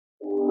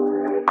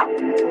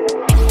But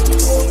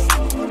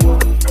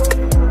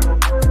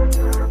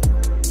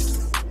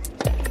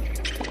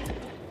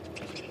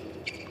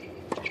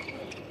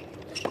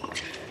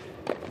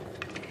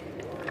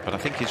I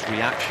think his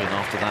reaction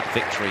after that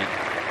victory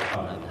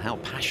and how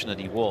passionate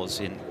he was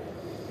in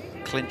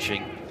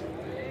clinching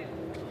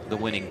the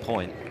winning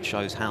point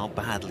shows how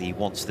badly he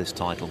wants this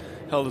title.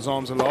 Held his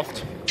arms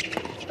aloft.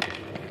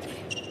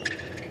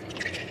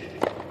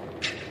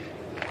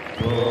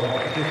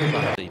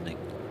 Evening.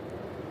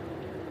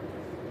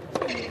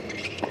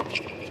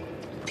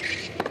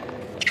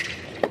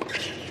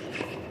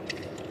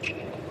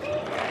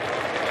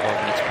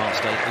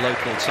 12:08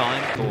 local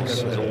time. Of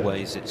course, as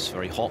always, it's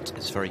very hot,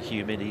 it's very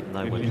humid, even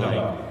though we're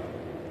playing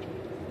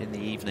in the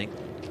evening.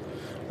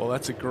 Well,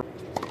 that's a great...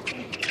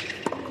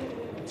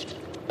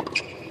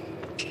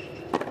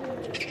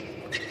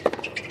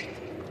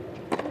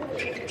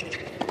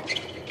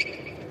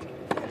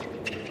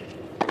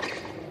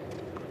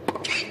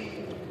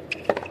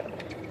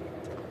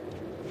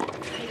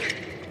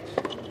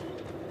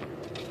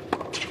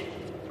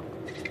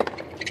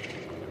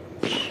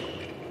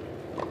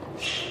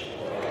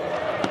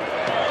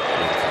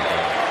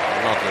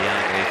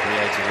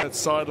 That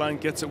sideline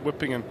gets it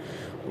whipping, and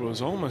it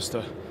was almost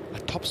a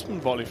topspin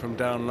volley from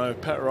down low.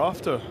 Pat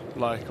Rafter,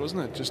 like,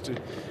 wasn't it? Just to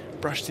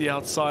brush the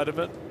outside of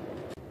it.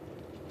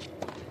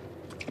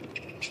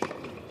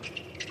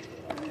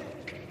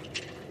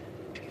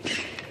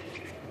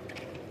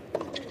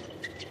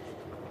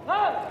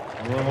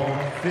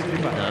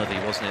 Nervy,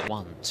 wasn't it?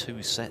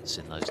 1-2 sets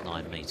in those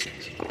 9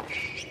 meetings.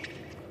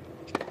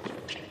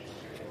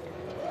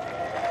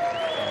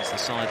 There's the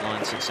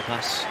sideline,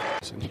 Tsitsipas.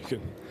 So you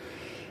can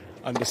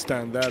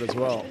understand that as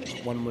well.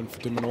 1 win for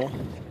Minaur.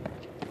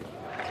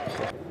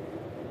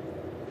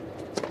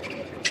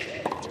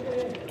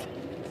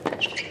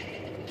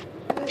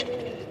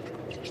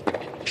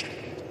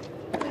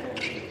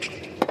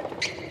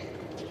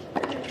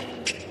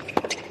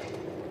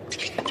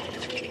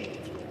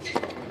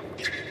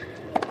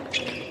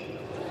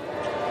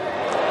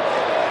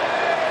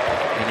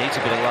 He needs a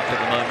bit of luck at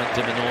the moment,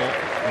 Minaur.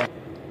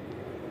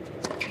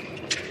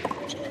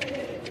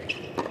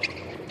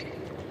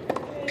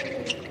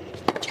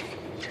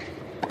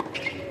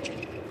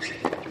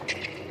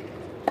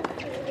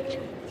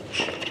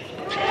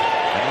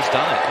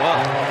 Done it. Well,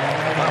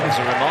 that was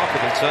a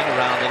remarkable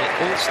turnaround, and it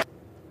all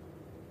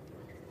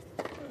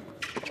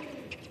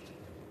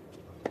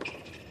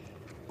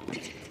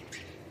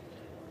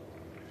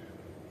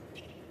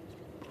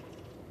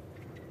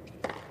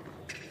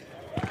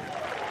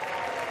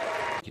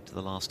keep to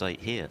the last 8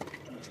 here.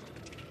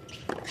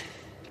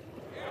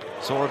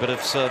 Saw a bit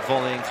of serve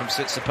volleying from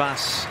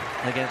Tsitsipas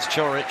against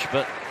Coric,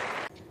 but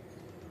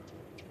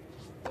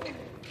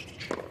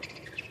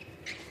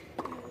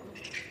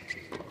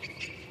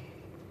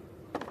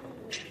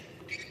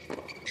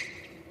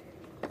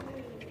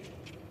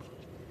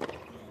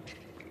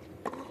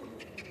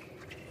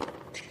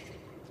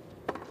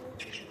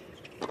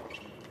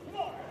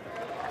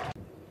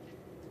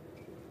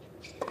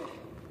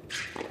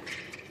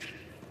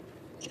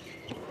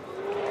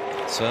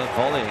serve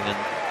volleying and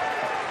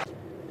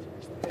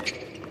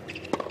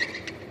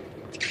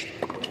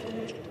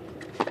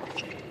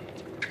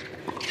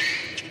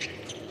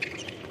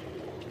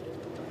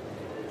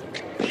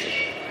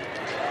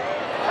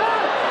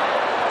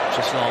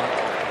just long.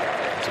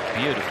 It's a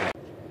beautiful.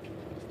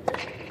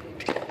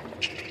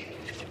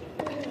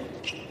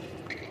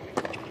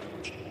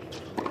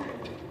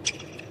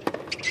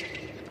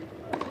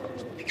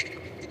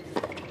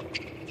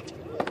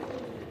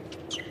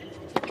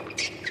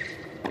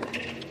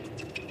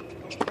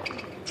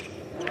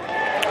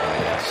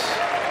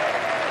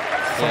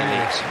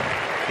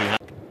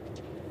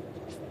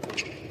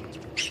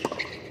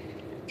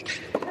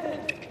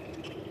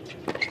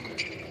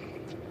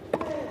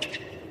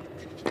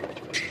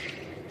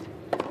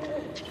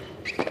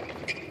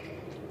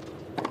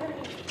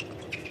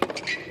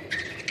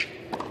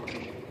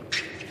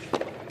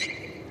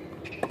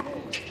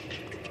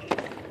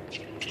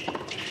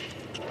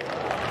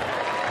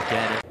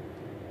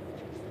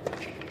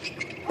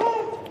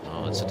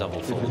 Oh, it's a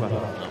double fall. That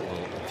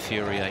will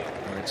infuriate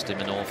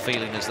Minaur,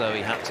 feeling as though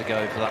he had to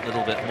go for that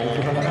little bit more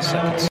in the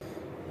second.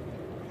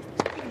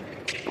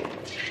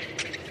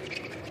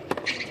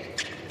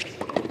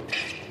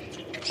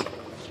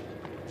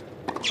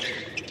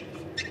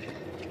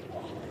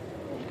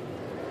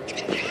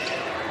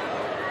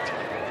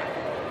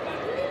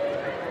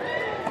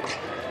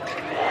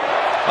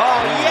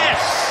 Oh,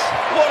 yes!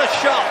 What a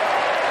shot!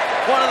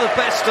 One of the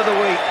best of the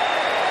week.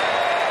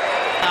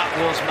 That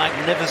was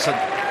magnificent.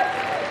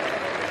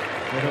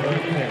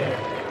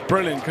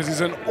 Brilliant, because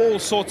he's in all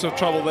sorts of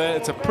trouble there.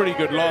 It's a pretty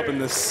good lob,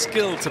 and the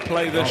skill to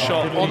play this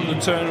shot on the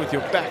turn with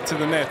your back to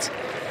the net.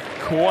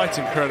 Quite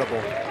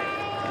incredible.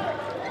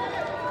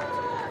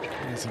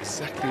 That's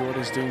exactly what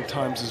he's doing.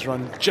 Times his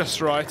run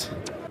just right.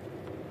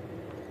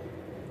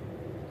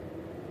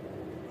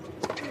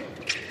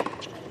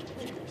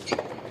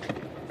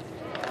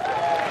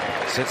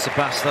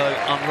 Tsitsipas, though,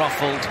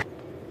 unruffled.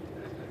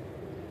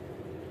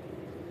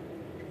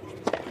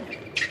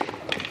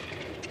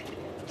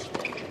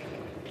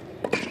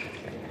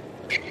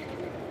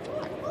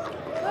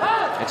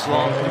 minutes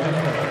long.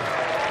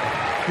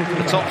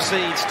 The top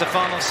seed,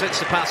 Stefanos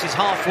Tsitsipas, is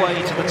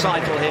halfway to the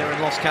title here in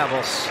Los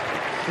Cabos.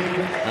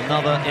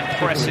 Another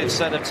impressive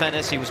set of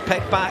tennis. He was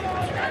pegged back,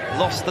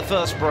 lost the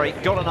first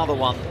break, got another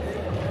one,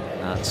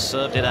 and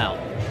served it out.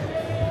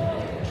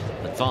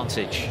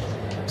 Advantage,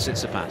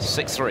 Tsitsipas,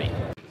 6-3.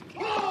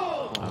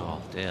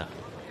 Oh dear.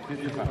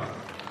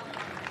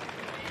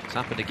 It's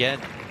happened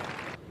again.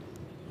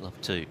 Love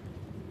to.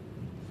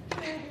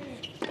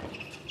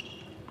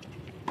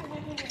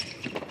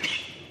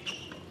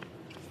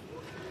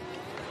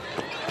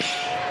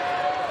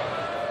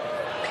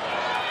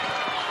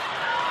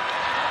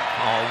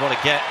 Oh, what a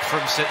get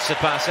from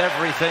Tsitsipas.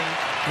 Everything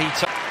he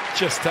took.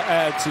 Just to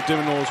add to de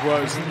Minaur's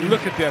woes,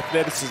 look at the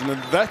athleticism,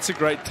 and that's a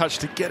great touch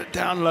to get it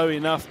down low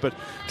enough, but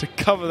to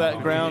cover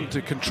that ground,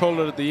 to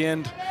control it at the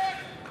end,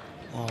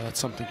 oh, that's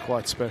something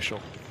quite special.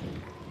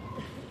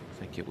 I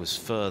think it was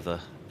further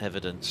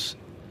evidence,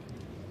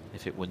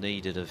 if it were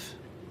needed, of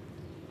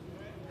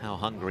how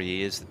hungry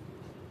he is.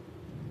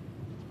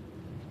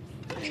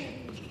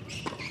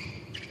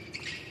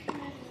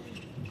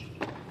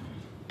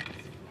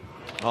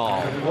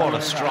 Oh, what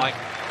a strike.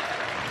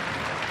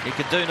 He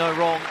could do no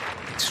wrong.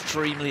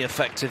 Extremely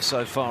effective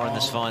so far in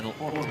this final.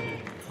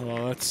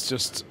 Oh, that's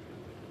just,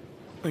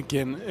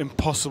 again,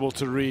 impossible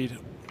to read.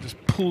 Just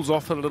pulls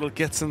off a little,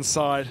 gets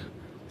inside.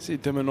 See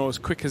de Minaur, as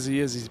quick as he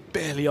is, he's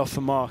barely off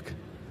the mark.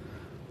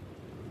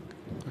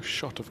 A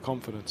shot of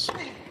confidence.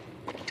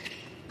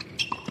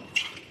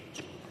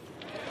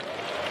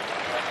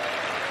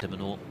 De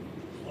Minaur.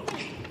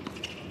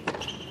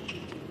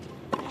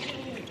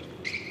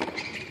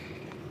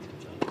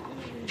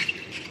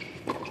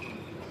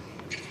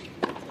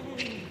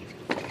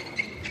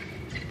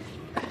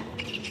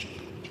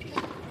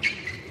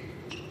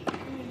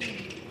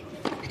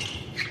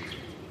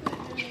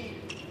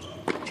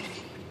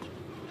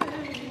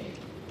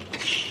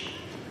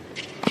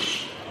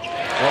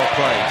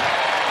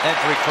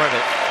 Every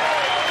credit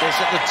is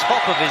at the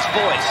top of his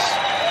voice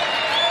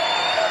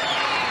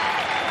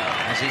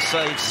as he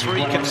saves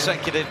 3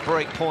 consecutive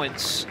break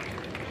points.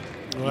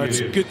 Well, it's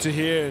good to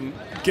hear, and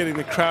getting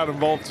the crowd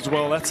involved as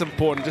well. That's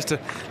important, just to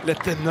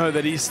let them know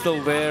that he's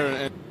still there.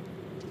 And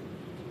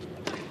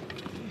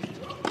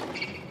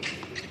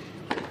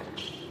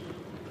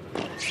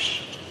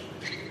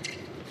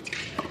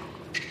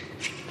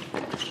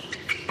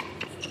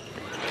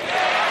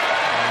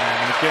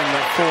again,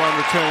 that forehand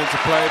return into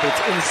play, but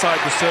it's inside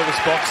the service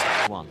box.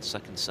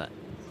 Second set.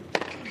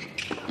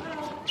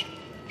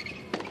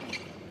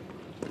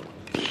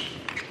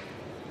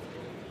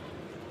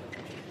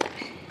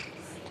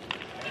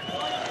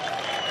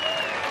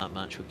 That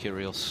match with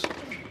Kyrgios.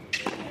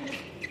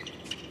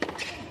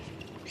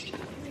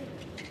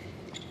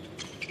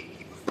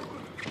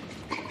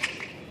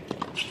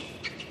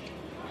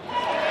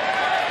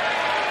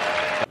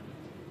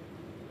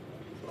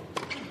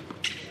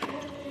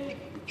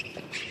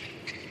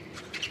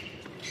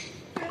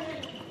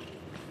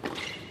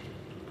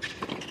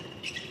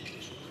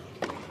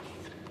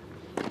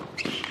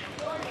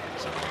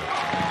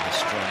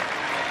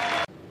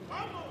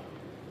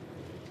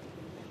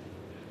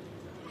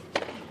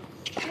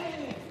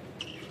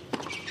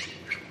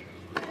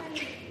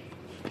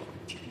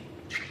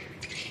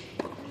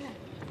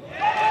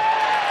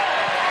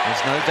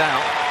 There's no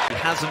doubt he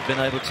hasn't been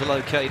able to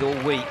locate all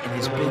week in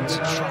his bid to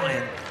try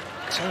and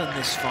turn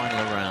this final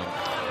around.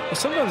 Well,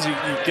 sometimes you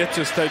get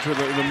to a stage where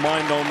the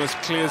mind almost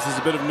clears. There's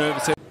a bit of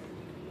nervous. It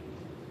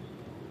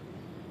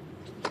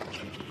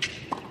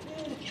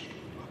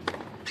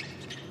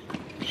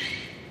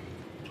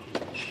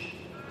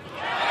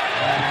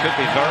could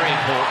be very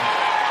important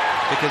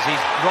because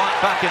he's right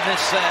back in this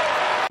set.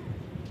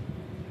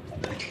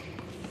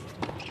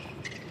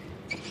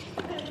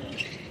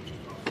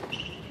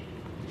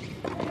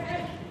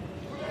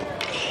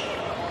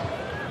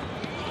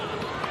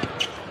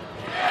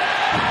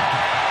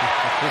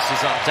 This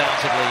is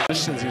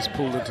undoubtedly... He's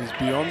pulled it, he's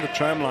beyond the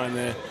tram line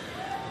there.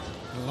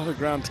 A lot of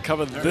ground to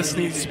cover. This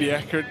needs to be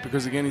accurate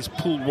because, again, he's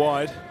pulled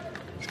wide.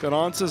 He's got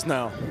answers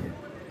now. And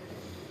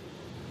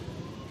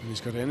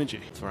he's got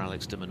energy. For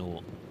Alex de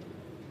Minaur.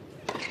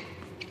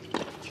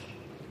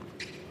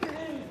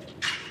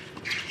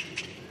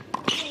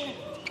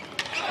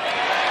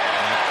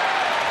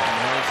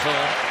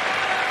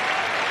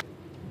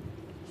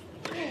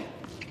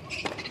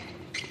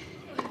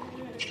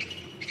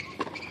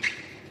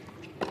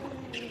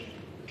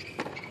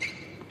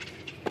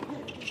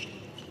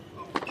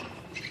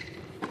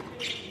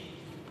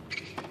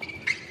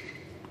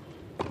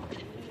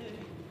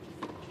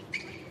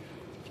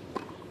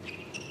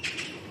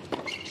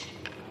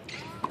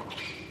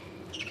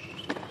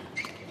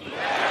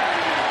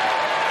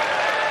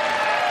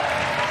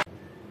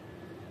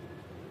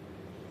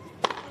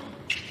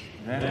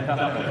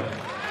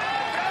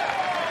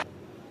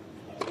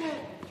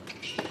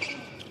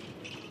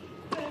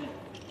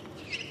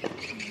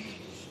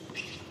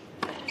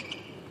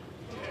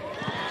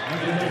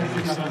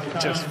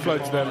 Just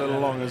floats that a little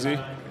long, is he?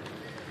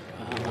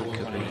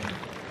 Could be a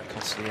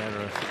costly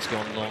error if it's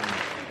gone long.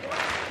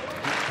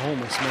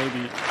 Almost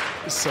maybe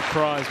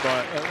surprised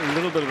by a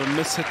little bit of a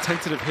miss-hit,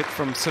 tentative hit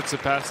from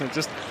Tsitsipas, and it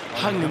just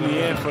hung in the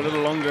air for a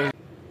little longer.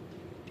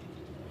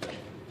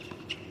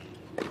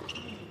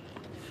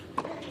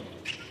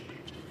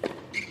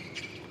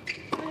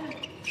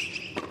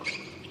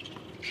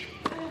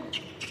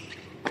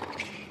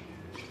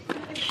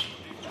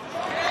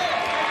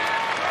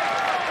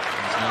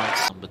 Now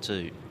it's number 2.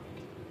 He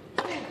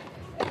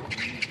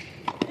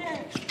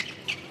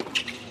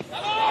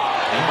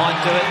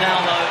might do it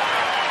now, though.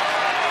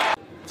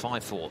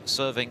 5-4,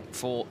 serving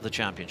for the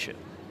championship.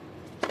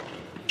 He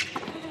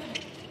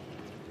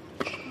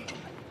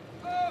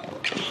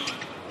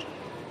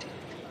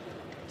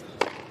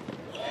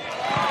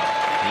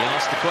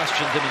asked the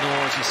question,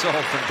 Minaur, as he so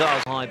often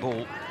does. High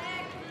ball.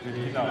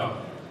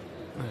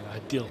 An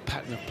ideal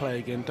pattern of play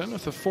again. Don't know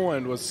if the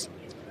forehand was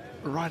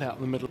right out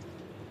in the middle.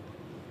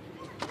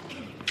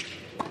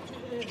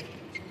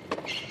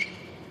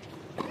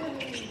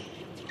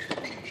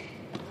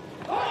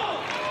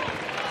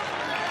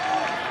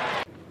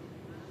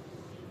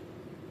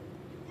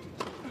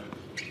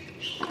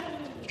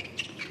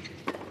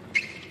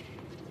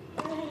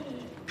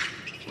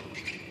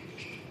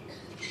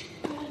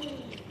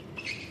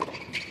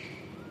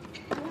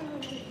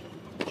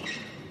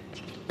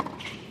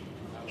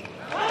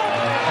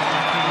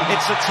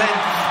 It's a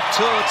 10th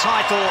Tour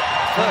title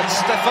for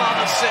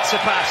Stefanos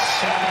Tsitsipas,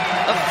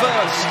 a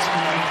first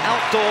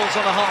outdoors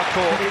on a hard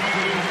court,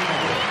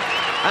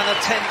 and a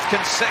 10th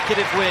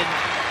consecutive win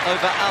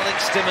over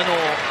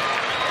Minaur.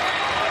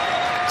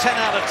 10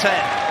 out of 10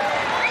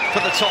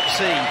 for the top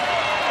seed.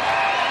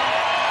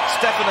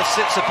 Stefanos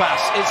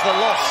Tsitsipas is the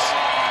lost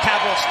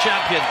Cabos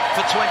champion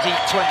for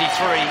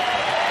 2023,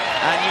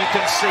 and you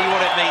can see what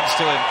it means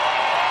to him.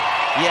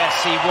 Yes,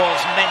 he was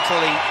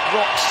mentally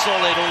rock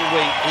solid all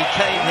week. He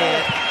came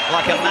here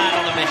like a man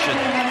on a mission.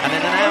 And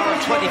in an hour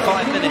and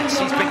 25 minutes,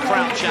 he's been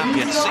crowned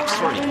champion.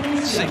 6-3,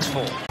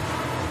 6-4.